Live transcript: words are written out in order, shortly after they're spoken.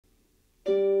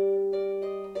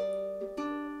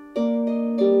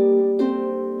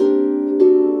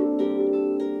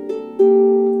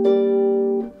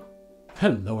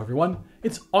everyone.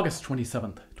 It's August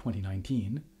 27th,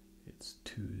 2019. It's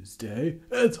Tuesday.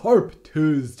 It's Harp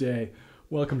Tuesday.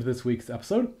 Welcome to this week's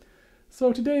episode.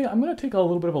 So today I'm going to take a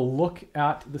little bit of a look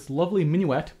at this lovely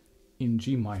minuet in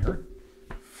G minor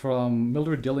from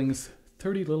Mildred Dilling's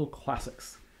 30 Little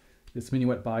Classics. This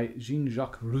minuet by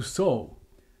Jean-Jacques Rousseau.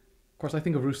 Of course, I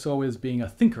think of Rousseau as being a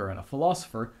thinker and a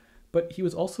philosopher, but he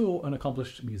was also an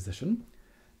accomplished musician.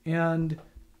 And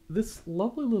this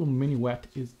lovely little minuet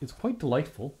is quite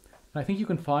delightful. And I think you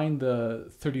can find the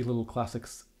 30 Little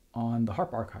Classics on the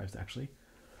Harp archives, actually.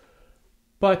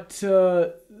 But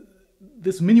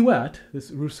this minuet,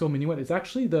 this Rousseau minuet, is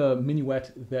actually the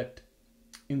minuet that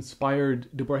inspired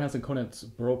de Borges and Conant's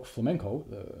Baroque flamenco.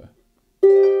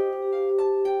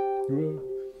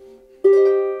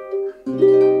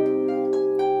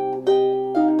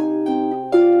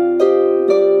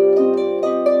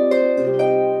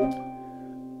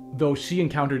 Though she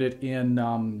encountered it in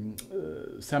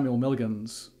Samuel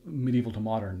Milligan's Medieval to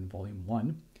Modern, Volume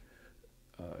 1,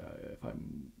 if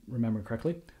I'm remembering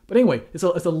correctly. But anyway, it's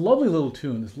a lovely little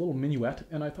tune, this little minuet,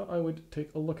 and I thought I would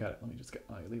take a look at it. Let me just get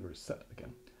my levers set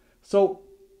again. So,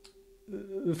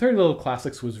 the 30 Little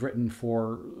Classics was written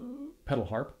for pedal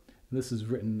harp. This is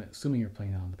written assuming you're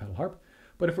playing on the pedal harp.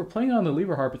 But if we're playing on the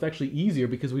lever harp, it's actually easier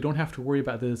because we don't have to worry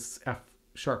about this F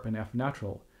sharp and F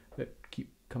natural that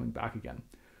keep coming back again.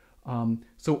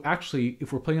 So actually,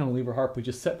 if we're playing on a lever harp, we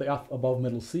just set the F above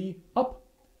middle C up,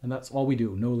 and that's all we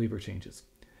do, no lever changes.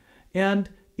 And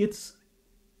it's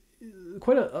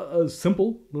quite a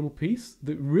simple little piece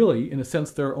that really, in a sense,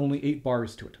 there are only 8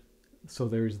 bars to it. So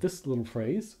there's this little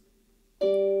phrase.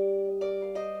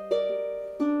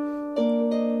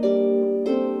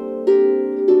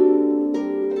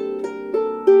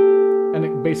 And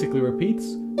it basically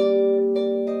repeats.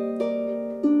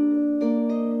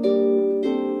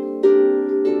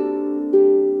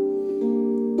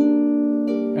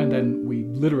 And then we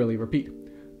literally repeat.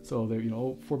 So there,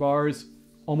 4 bars,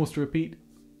 almost a repeat,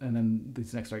 and then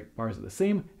these next 8 bars are the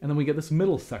same, and then we get this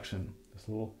middle section, this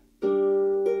little.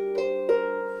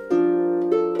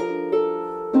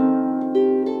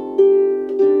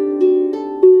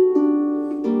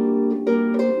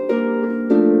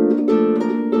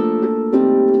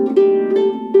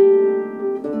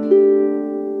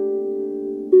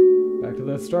 Back to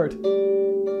the start.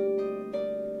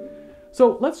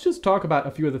 So let's just talk about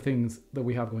a few of the things that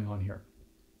we have going on here.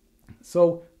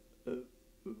 So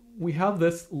we have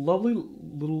this lovely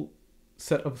little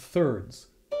set of thirds.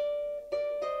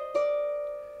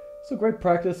 So great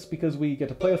practice because we get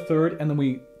to play a third and then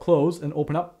we close and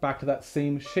open up back to that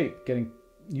same shape, getting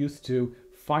used to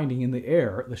finding in the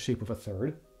air the shape of a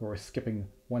third, where we're skipping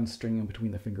one string in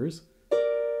between the fingers.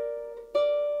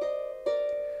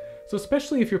 So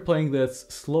especially if you're playing this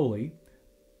slowly,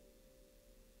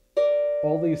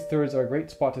 all these thirds are a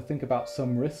great spot to think about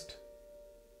some wrist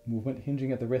movement,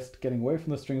 hinging at the wrist, getting away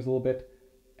from the strings a little bit,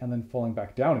 and then falling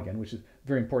back down again, which is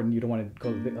very important. You don't want to go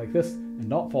like this and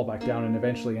not fall back down and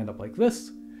eventually end up like this.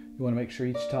 You want to make sure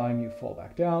each time you fall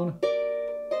back down.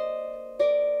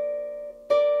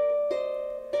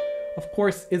 Of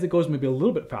course, as it goes maybe a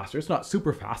little bit faster, it's not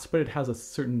super fast, but it has a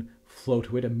certain flow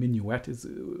to it. A minuet is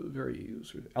a very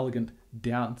sort of elegant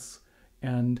dance,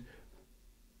 and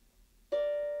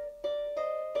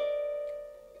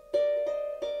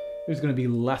there's going to be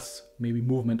less maybe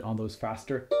movement on those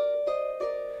faster.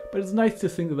 But it's nice to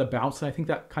think of the bounce, and I think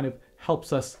that kind of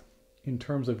helps us in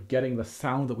terms of getting the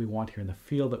sound that we want here and the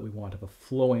feel that we want of a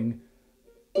flowing.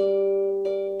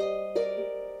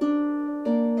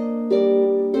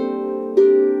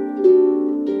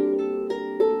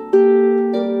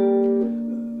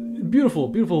 Beautiful,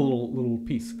 beautiful little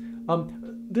piece.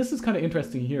 This is kind of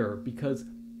interesting here because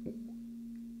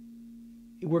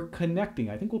we're connecting.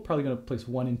 I think we're probably going to place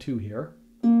 1 and 2 here.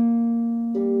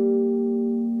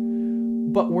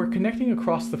 But we're connecting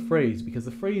across the phrase because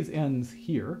the phrase ends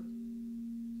here.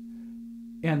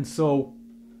 And so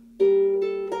it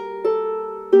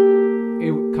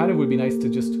kind of would be nice to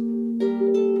just,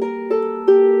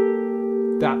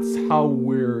 that's how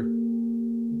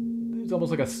it's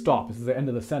almost like a stop. This is the end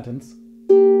of the sentence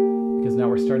because now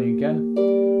we're starting again.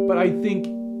 But I think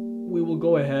we will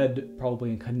go ahead probably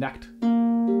and connect,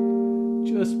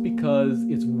 just because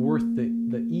it's worth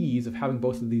the ease of having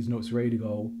both of these notes ready to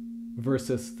go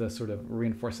versus the sort of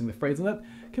reinforcing the phrase. And that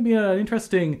can be an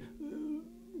interesting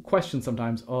question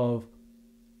sometimes,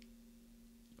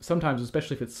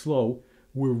 especially if it's slow,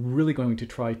 we're really going to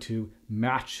try to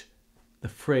match the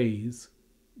phrase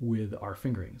with our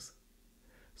fingerings.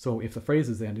 So if the phrase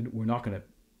is ended, we're going to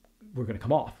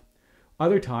come off.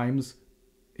 Other times,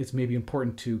 it's maybe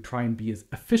important to try and be as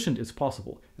efficient as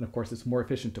possible. And of course, it's more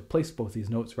efficient to place both these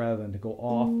notes rather than to go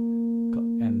off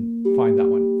and find that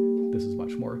one. This is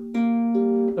much more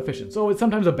efficient. So it's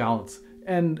sometimes a balance.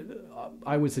 And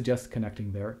I would suggest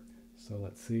connecting there. So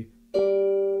let's see.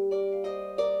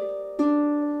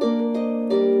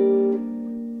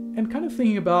 And kind of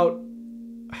thinking about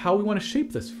how we want to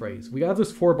shape this phrase. We have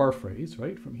this 4-bar phrase,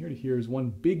 right? From here to here is one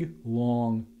big,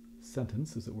 long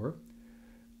sentence, as it were.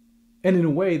 And in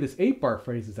a way, this 8-bar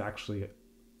phrase is actually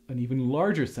an even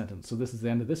larger sentence. So this is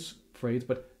the end of this phrase,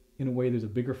 but in a way, there's a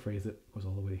bigger phrase that goes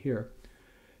all the way here.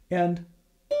 And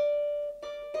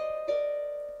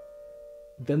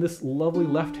then this lovely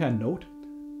left-hand note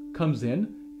comes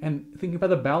in, and thinking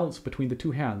about the balance between the two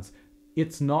hands.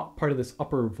 It's not part of this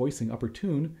upper voicing, upper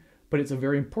tune, but it's a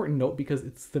very important note because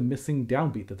it's the missing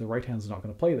downbeat that the right hand's not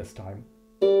going to play this time.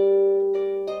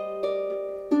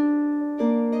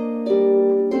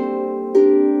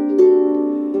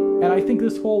 And I think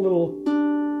this whole little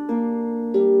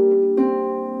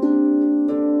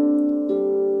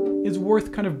is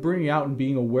worth kind of bringing out and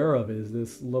being aware of, is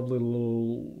this lovely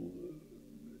little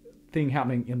thing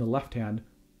happening in the left hand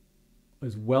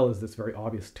as well as this very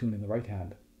obvious tune in the right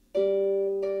hand.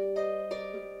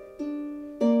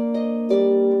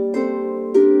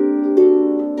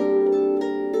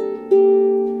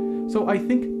 So I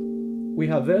think we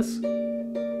have this,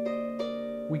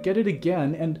 we get it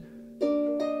again, and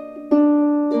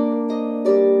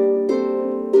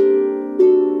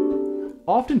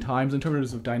oftentimes in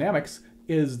terms of dynamics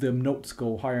is the notes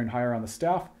go higher and higher on the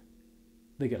staff,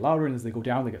 they get louder, and as they go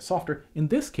down they get softer. In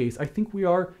this case, I think we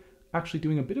are actually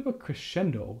doing a bit of a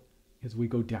crescendo as we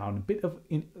go down, a bit of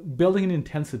building an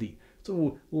intensity.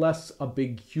 So less a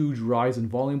big huge rise in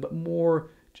volume, but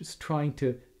more just trying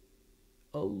to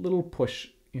a little push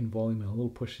in volume and a little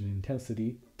push in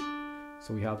intensity.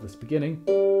 So we have this beginning.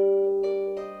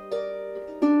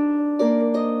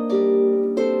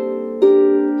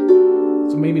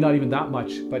 So maybe not even that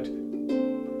much, but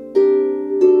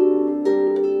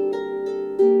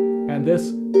and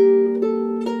this,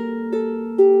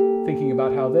 thinking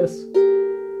about how this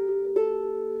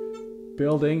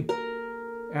building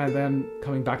and then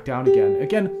coming back down again.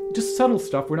 Again, just subtle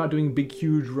stuff. We're not doing big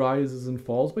huge rises and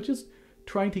falls, but just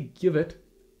trying to give it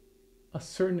a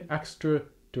certain extra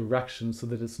direction so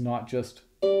that it's not just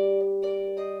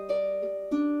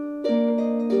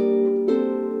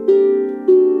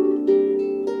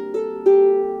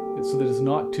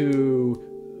not too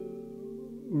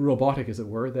robotic, as it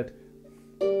were, that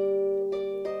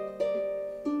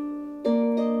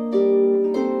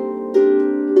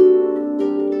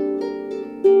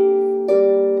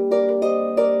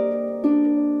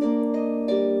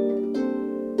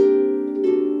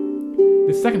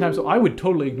second time, so I would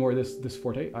totally ignore this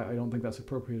forte. I don't think that's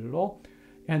appropriate at all.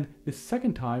 And the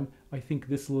second time, I think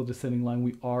this little descending line,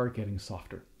 we are getting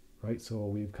softer, right? So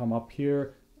we've come up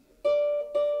here.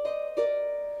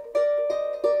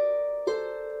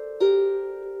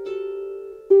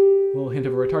 A little hint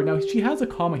of a retard. Now, she has a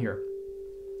comma here.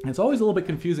 And it's always a little bit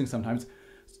confusing sometimes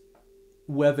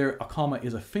whether a comma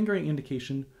is a fingering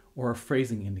indication or a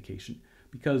phrasing indication,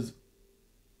 because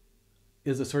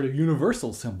is a sort of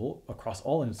universal symbol across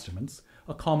all instruments.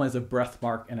 A comma is a breath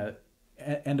mark and an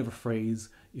end of a phrase.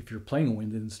 If you're playing a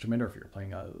wind instrument or if you're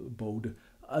playing a bowed,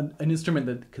 an instrument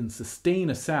that can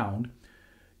sustain a sound,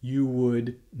 you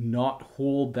would not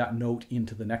hold that note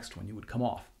into the next one. You would come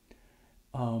off.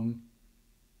 And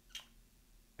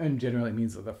generally it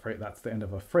means that that's the end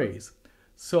of a phrase.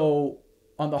 So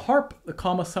on the harp, the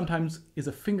comma sometimes is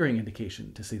a fingering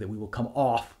indication to say that we will come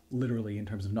off literally in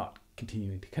terms of not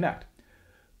continuing to connect.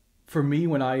 For me,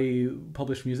 when I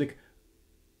publish music,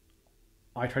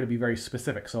 I try to be very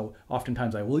specific. So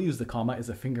oftentimes I will use the comma as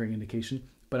a fingering indication,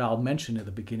 but I'll mention at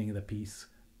the beginning of the piece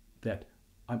that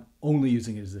I'm only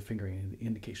using it as a fingering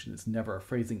indication. It's never a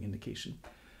phrasing indication.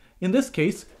 In this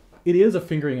case, it is a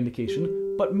fingering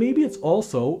indication, but maybe it's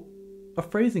also a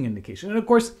phrasing indication. And of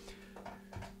course,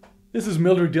 this is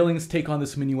Mildred Dilling's take on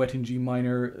this minuet in G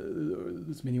minor,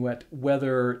 this minuet,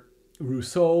 whether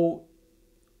Rousseau.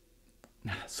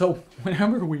 So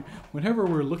whenever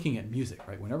we're looking at music,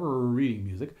 right, whenever we're reading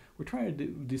music, we're trying to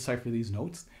decipher these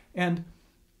notes, and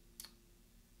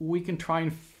we can try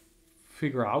and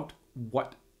figure out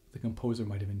what the composer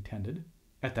might have intended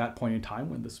at that point in time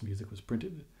when this music was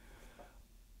printed.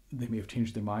 They may have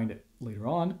changed their mind later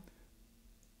on.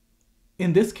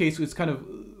 In this case, it's kind of,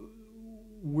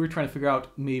 we're trying to figure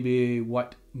out maybe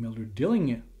what Mildred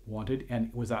Dilling wanted,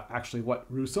 and was that actually what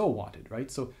Rousseau wanted, right?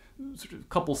 So sort of a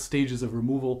couple stages of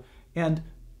removal. And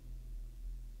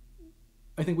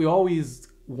I think we always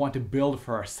want to build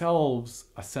for ourselves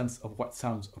a sense of what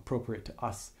sounds appropriate to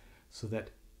us, so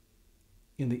that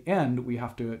in the end we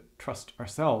have to trust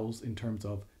ourselves in terms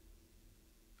of,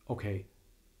 okay,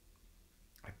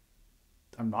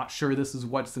 I'm not sure this is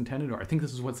what's intended, or I think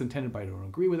this is what's intended, but I don't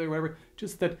agree with it, or whatever.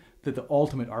 Just that the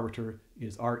ultimate arbiter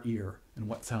is our ear and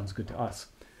what sounds good to us.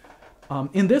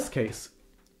 In this case,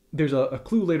 there's a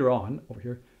clue later on over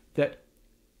here that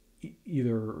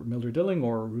either Mildred Dilling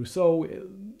or Rousseau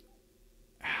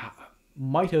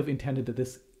might have intended that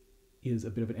this is a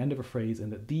bit of an end of a phrase,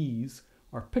 and that these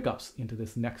are pickups into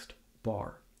this next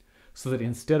bar. So that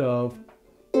instead of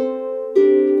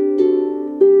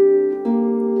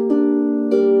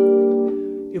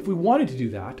if we wanted to do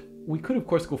that, we could of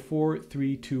course go 4,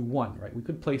 3, 2, 1, right? We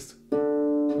could place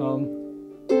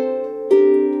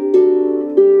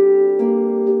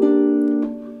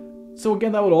so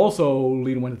again, that would also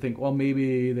lead one to think, well,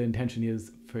 maybe the intention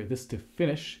is for this to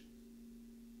finish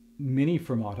mini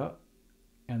fermata,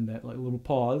 and that like little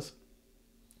pause,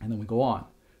 and then we go on,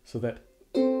 so that,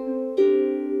 and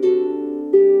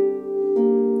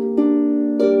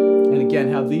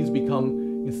again have these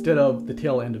become, instead of the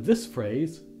tail end of this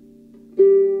phrase,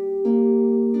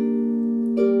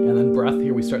 and then breath,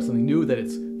 here we start something new, that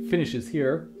it finishes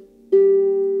here,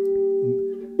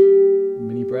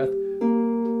 mini breath.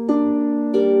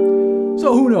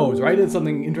 So who knows, right? It's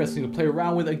something interesting to play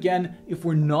around with. Again, if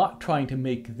we're not trying to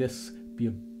make this be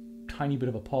a tiny bit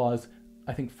of a pause,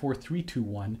 I think 4, 3, 2,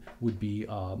 1 would be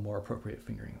more appropriate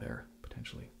fingering there,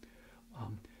 potentially.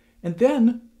 And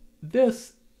then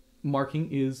this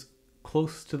marking is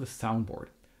close to the soundboard.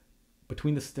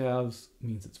 Between the staves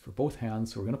means it's for both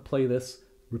hands, so we're going to play this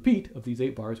repeat of these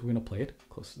 8 bars. We're going to play it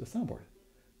close to the soundboard.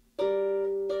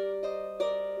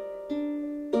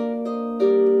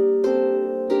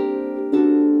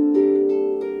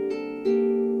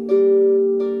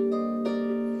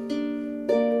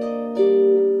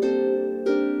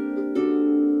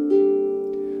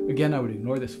 Again, I would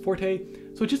ignore this forte.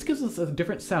 So it just gives us a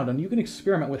different sound, and you can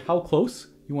experiment with how close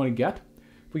you want to get.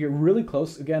 If we get really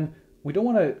close, again, we don't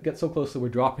want to get so close that we're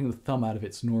dropping the thumb out of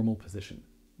its normal position.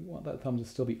 We want that thumb to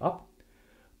still be up.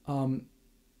 And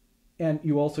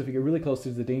you also, if you get really close,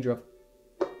 there's the danger of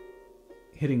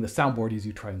hitting the soundboard as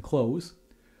you try and close.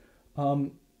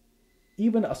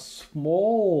 Even a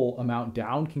small amount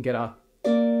down can get a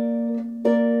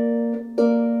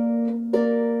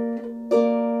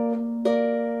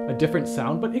different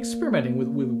sound, but experimenting with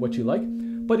what you like.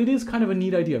 But it is kind of a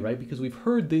neat idea, right? Because we've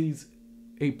heard these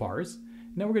 8 bars.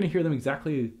 Now we're going to hear them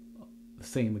exactly the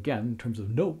same again in terms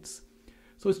of notes.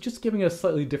 So it's just giving us a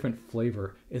slightly different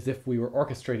flavor, as if we were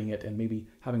orchestrating it and maybe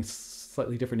having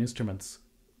slightly different instruments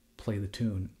play the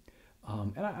tune.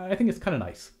 And I think it's kind of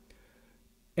nice.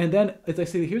 And then, as I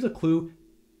say, here's a clue.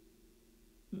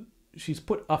 She's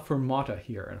put a fermata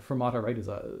here. And a fermata, right, is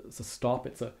it's a stop.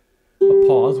 It's a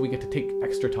pause. We get to take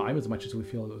extra time as much as we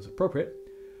feel it was appropriate,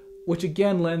 which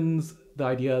again lends the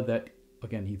idea that,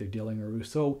 again, either Dilling or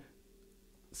Rousseau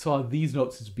saw these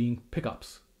notes as being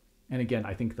pickups. And again,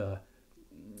 I think the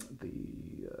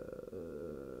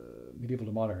medieval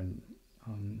to modern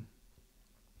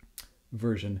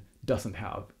version doesn't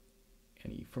have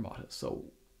any fermatas, so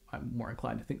I'm more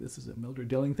inclined to think this is a Mildred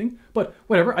Dilling thing. But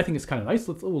whatever, I think it's kind of nice.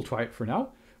 We'll try it for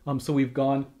now. So we've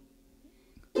gone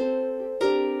a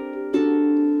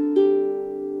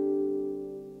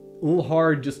little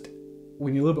hard, just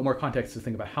we need a little bit more context to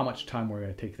think about how much time we're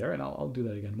going to take there, and I'll do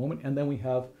that again in a moment. And then we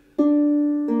have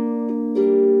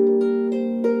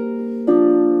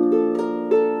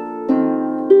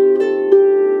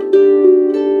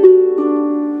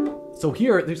so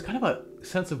here there's kind of a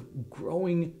sense of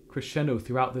growing crescendo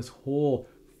throughout this whole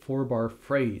 4-bar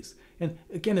phrase. And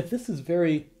again, if this is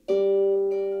very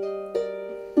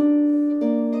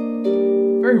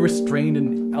restrained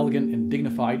and elegant and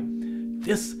dignified,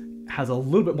 this has a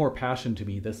little bit more passion to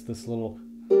me, this little,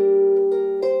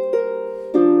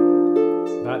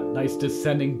 that nice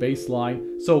descending bass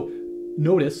line. So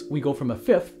notice we go from a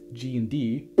 5th, G and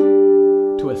D,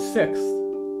 to a 6th.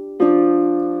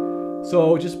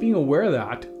 So just being aware of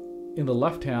that in the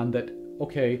left hand, that,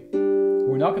 okay,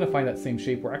 we're not going to find that same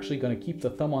shape. We're actually going to keep the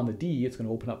thumb on the D. It's going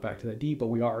to open up back to that D, but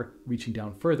we are reaching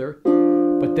down further.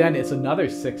 But then it's another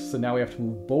 6th, so now we have to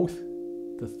move both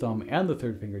the thumb and the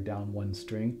 3rd finger down 1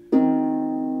 string,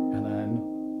 and then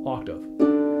octave.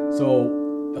 So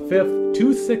a 5th,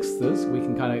 2 6ths, we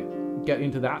can kind of get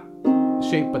into that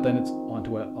shape, but then it's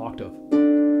onto an octave.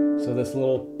 So this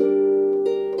little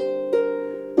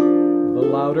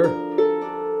louder,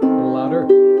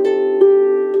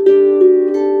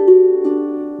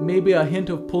 maybe a hint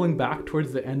of pulling back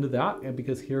towards the end of that, and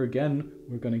because here again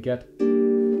we're going to get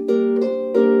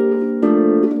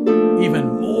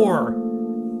even more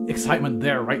excitement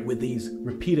there, right, with these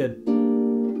repeated.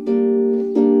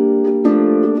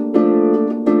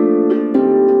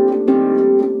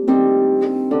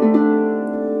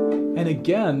 And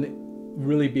again,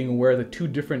 really being aware of the two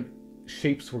different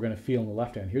shapes we're going to feel in the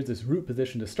left hand. Here's this root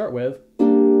position to start with,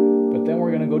 but then we're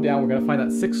going to go down. We're going to find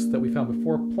that sixth that we found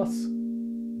before, plus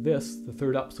this, the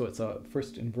third up, so it's a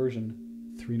first inversion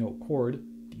 3-note chord,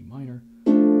 D minor.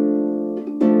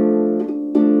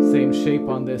 Same shape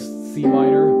on this C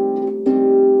minor,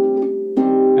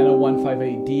 and a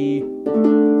 1-5-8 D. A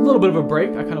little bit of a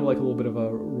break. I kind of like a little bit of a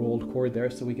rolled chord there,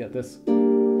 so we get this.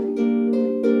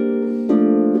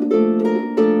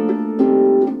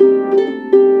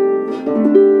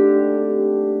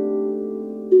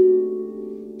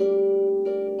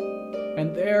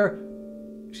 And there,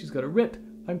 she's got a writ.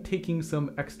 I'm taking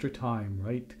some extra time,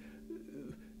 right?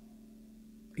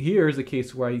 Here's a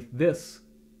case where this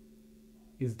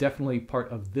is definitely part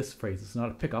of this phrase. It's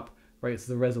not a pickup, right? It's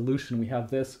the resolution. We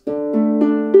have this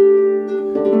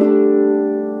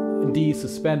D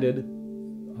suspended,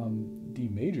 D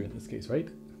major in this case, right?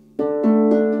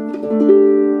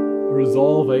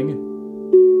 Resolving,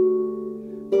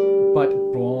 but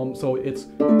boom. So it's,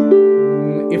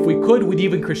 if we could, we'd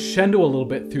even crescendo a little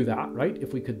bit through that, right?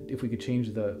 If we could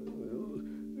change the,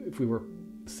 if we were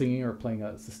singing or playing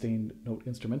a sustained note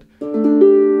instrument,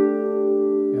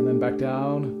 and then back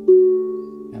down,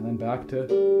 and then back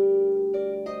to.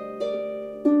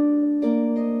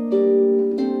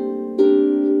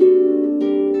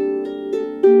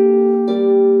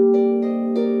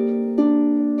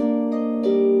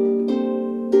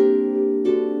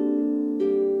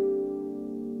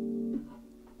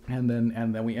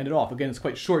 And then we end it off. Again, it's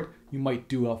quite short. You might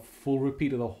do a full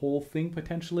repeat of the whole thing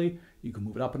potentially. You can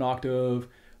move it up an octave,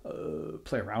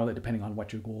 play around with it depending on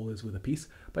what your goal is with a piece.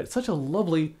 But it's such a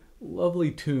lovely,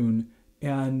 lovely tune,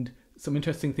 and some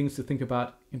interesting things to think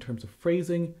about in terms of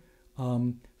phrasing,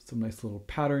 some nice little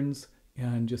patterns,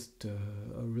 and just a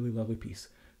really lovely piece.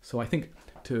 So I think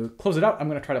to close it out, I'm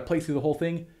going to try to play through the whole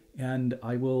thing, and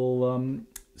I will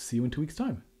see you in 2 weeks'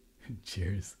 time.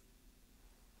 Cheers.